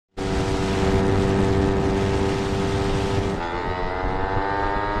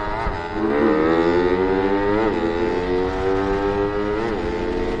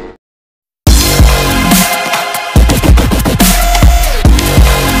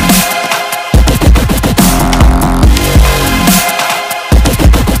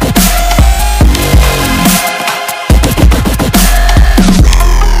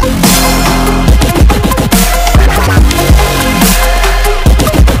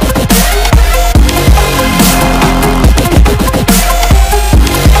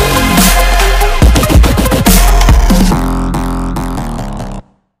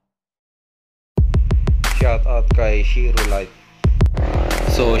boushi light.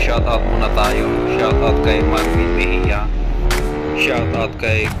 So shoutout muna tayo. Shoutout kay Marvin Mejia. Shoutout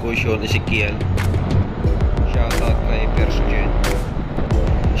kay Kushon Ezekiel. Shoutout kay Persjun.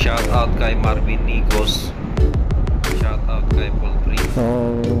 Shoutout kay Marvin Nigos. Shoutout kay Polpri.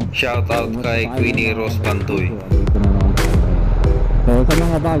 Shoutout kay Queenie Rose Pantoy. So sa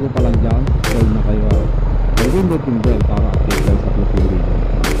mga bago pa lang dyan, huwag na kayo mag-indot yung bell para update kayo sa video.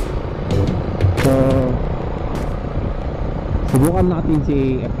 So subukan natin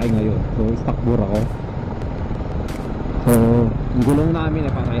si FI ngayon. So stock bore ako. So yung gulong namin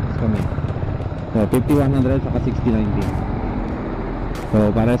ay parehas kami. So 5100 saka 6090. So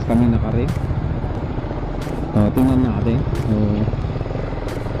parehas kami naka-rim. So tingnan natin. So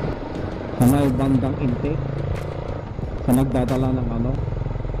sa may bandang intake, sa nagdadala ng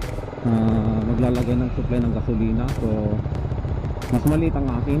maglalagay ng supply ng gasolina. So mas maliit ang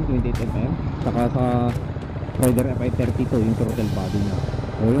akin, 28mm. Saka sa Raiderfi 32 yung throttle body niya.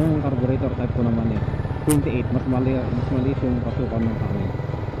 So yung carburetor type ko naman 28, mas maliit yung pasukan ng akin.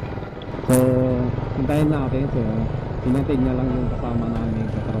 So hintayin natin. So hinatid niya lang yung kasama namin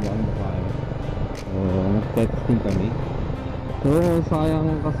sa trabahong babae. So nag-testing kami. So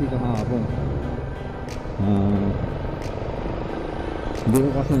sayang kasi kahapon hindi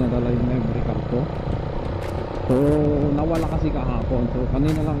ko kasi nadala yung memory card ko. So nawala kasi kahapon. So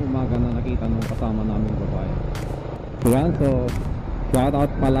kanina lang umaga na nakita nung kasama namin babae. So yan, so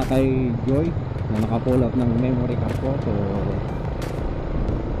shoutout pala kay Joy na nakapulot ng memory card ko. So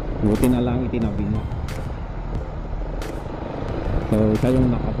buti na lang itinabi niya. So siya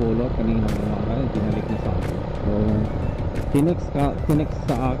yung nakapulot kanina umaga, tinalik niya sa akin. So tinext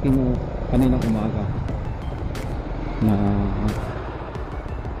sa akin yung kaninang umaga na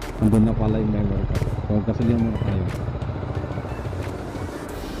andun na pala yung memory card. So gasolina muna tayo.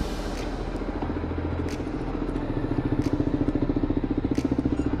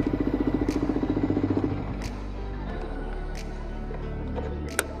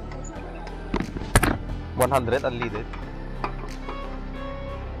 $100 unleaded.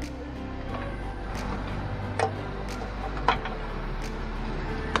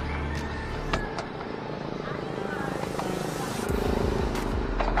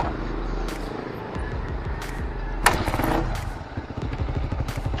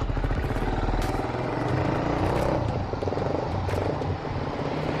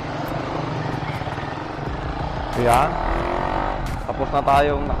 Yan. Tapos na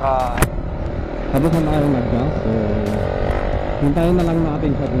tayong nag-gas. So hintayin na lang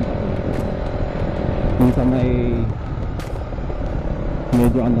natin siya dun sa may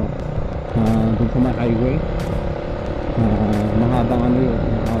medyo dun sa may highway. Mahabang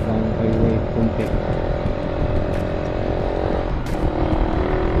mahabang highway kunti.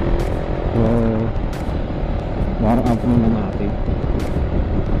 So warm up muna natin.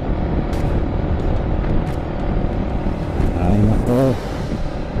 Ay nako.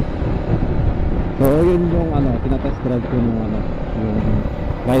 So yun yung tinatest drive ko nung yung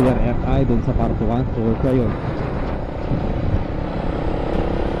Raiderfi dun sa part 1. So siya yun.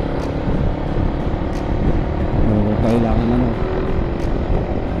 So kailangan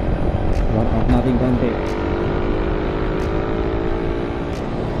warm up natin konti.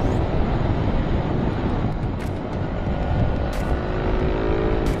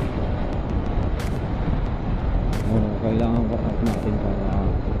 Kailangan warm up natin para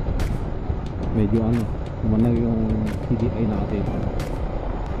medyo kumanaw yung CDI natin.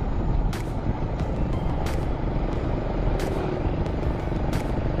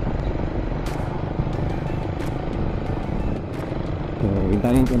 So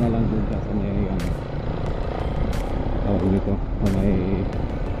hintayin ko na lang dun sa may tawag dito sa may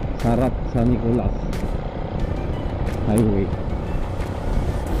sarap sa Nicolas highway.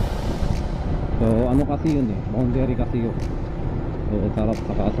 So kasi yun boundary kasi yun. So sarap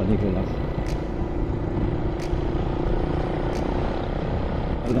sa Nicolas.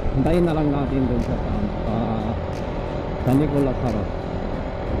 Hintayin na lang natin dun sa Nicolas harap.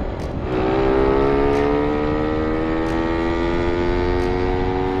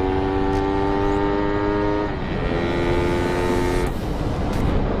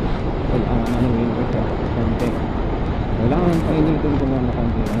 Kailangan ko siya konti. Kailangan painitin ko muna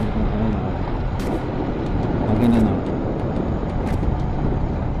konti. Pagina na.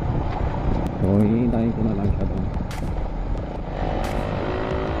 So hihintayin ko na lang siya dun.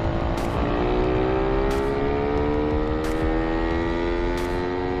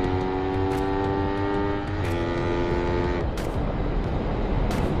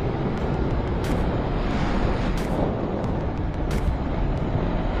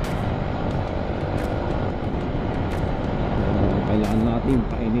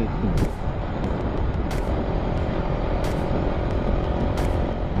 mainit.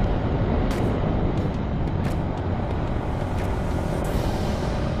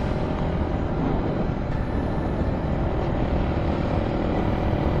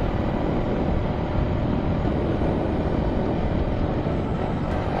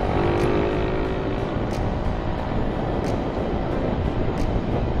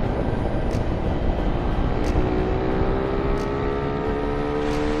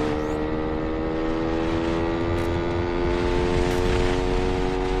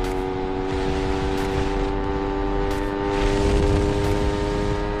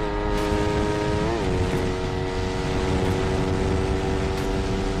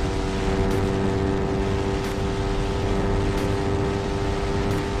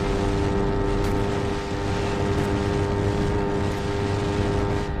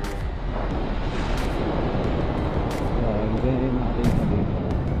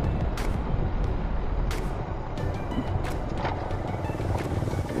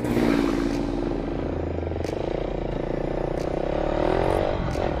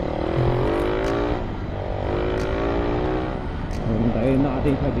 Hintayin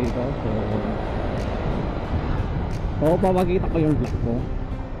natin siya dito. So papakita ko yung gusto ko.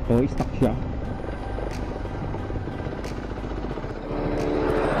 So stuck siya.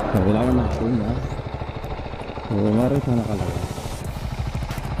 So kailangan natin ya. So meron siya nakalagay.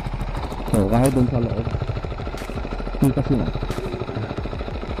 So kahit dun sa loob kita siya.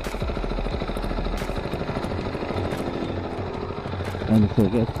 Ano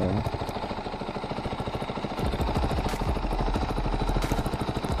sige ito.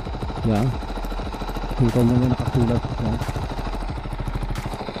 Yan. Dito mo na nakasulat siya.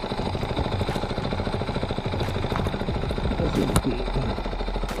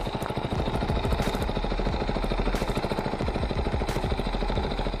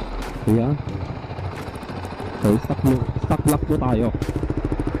 Yan. So stock lock po tayo.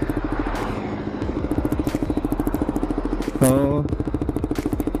 So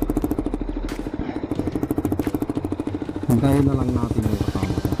hintayin na lang natin yung kasama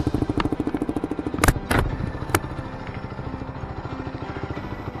ko.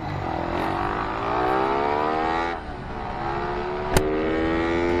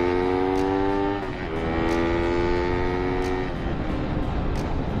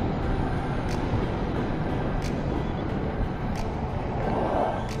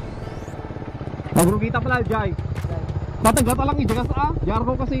 Bro, kita pala Jai. Patanggat lang i-jagas jar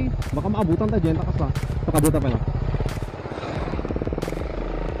ko kasi baka maabutan ta dyan takas saka dito pala.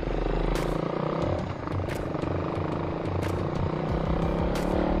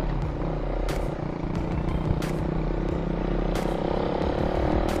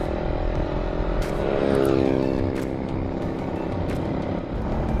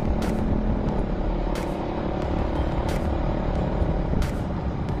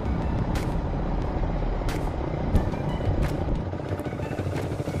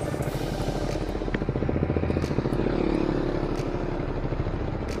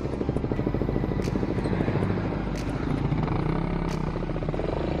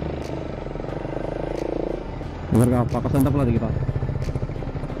 Bener ka, pakasanda pala di kita.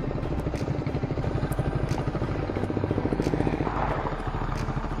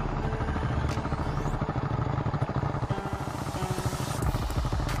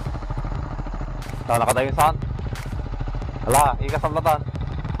 Tala ka tayo saan? Hala, ikasablatan.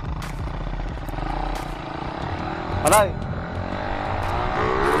 Halay!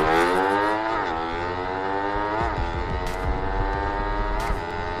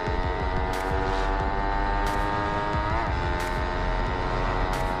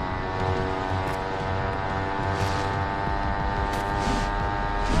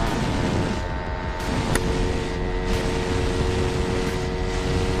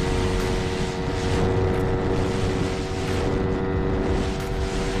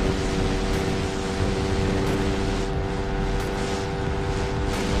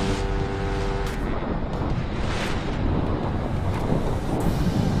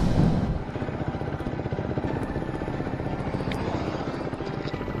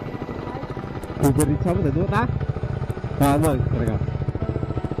 Uberit sama dah tu tak? Sama mereka.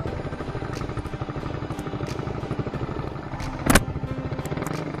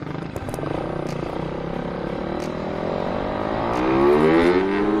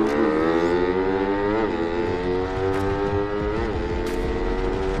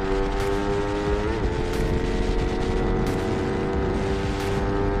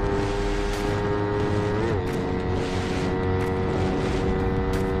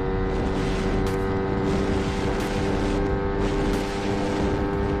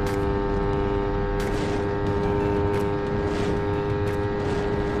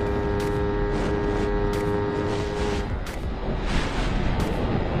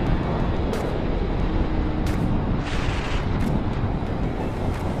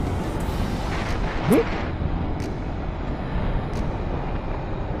 Di?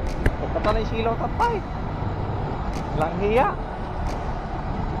 Pagkata na yung silaw tatay. Lang hiya.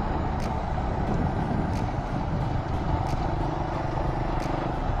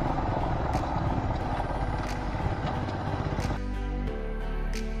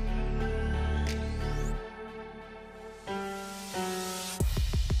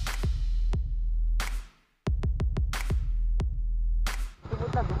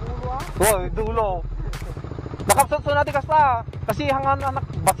 Wow, dulo. Nakapsat natin kasi hangan anak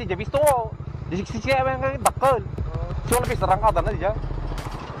basi dia bisto. Di siksi yang dakkel. So lebih serang ada na dia.